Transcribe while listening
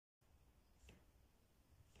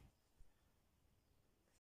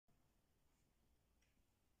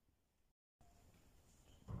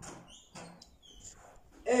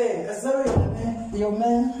Hey, Azaria, man. Yo,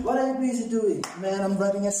 man. What are you busy doing? Man, I'm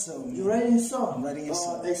writing a song. You're writing a song? I'm writing a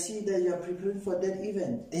song. I see that you're preparing for that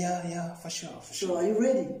event. Yeah, for sure. So, are you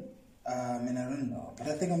ready? Man, I don't know, but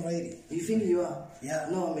I think I'm ready. You think you are? Yeah.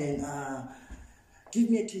 No, man. Give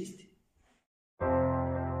me a taste.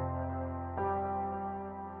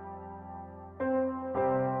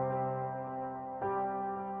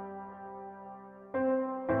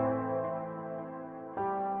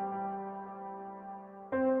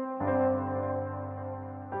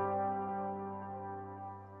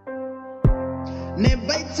 Ne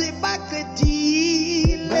baite bakati,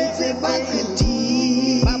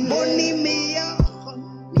 baboni miya,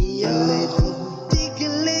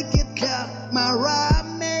 tikilekita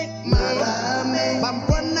marame,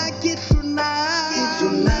 bambona kitunami,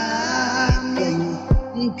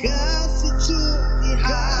 ngasi tu,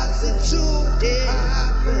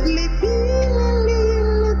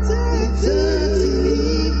 libile tati,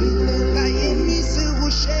 kayemisi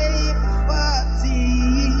ushe pati.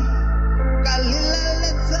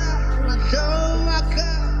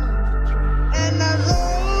 And I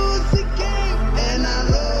rose again,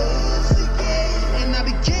 and I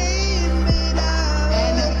became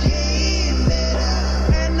better,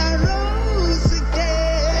 and I rose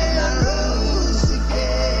again,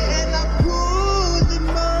 and I proved them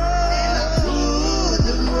wrong,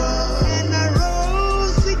 and I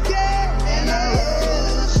rose again, and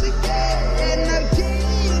I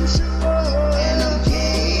gained strong,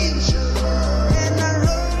 and I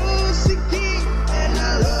rose again,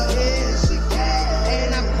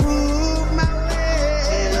 and I proved my way.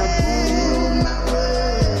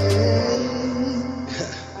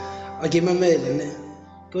 Okay, mamele ne.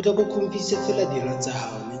 Ke tla go compise fela dilo tsa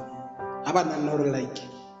hao ne. Ha ba nna re like.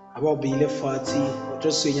 Ha ba beile fatshe, o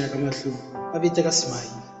tlo swenya ka mahlong. Ba betse ka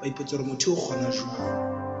smile. Ba ipotsa re motho o gona jwa.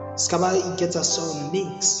 Ska ba iketsa song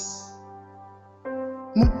mix.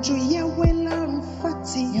 Motho ya wela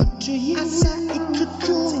mfati, asa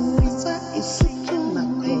ikutuza isikina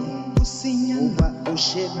usinyana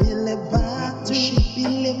ushebile batu,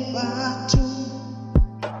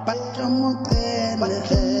 bata motene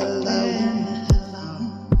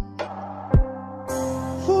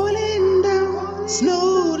falling down,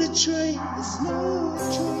 snow the train,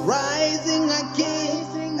 rising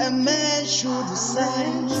again, a man should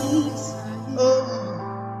decide.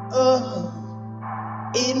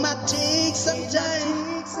 It might take some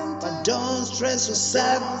time, but don't stress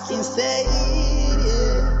yourself inside.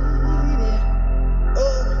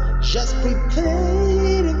 Just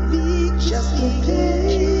prepare the victory.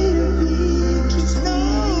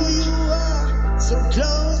 Know you are so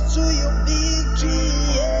close to your victory.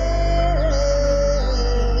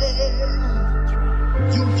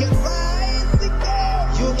 You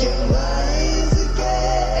can rise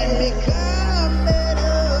again, and become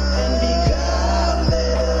better.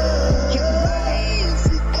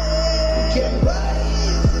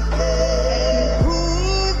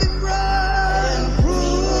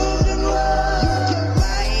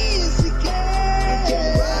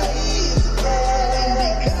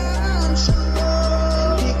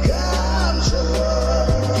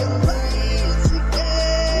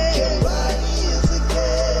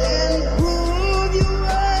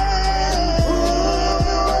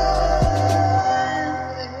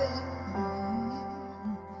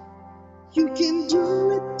 You can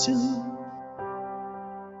do it too.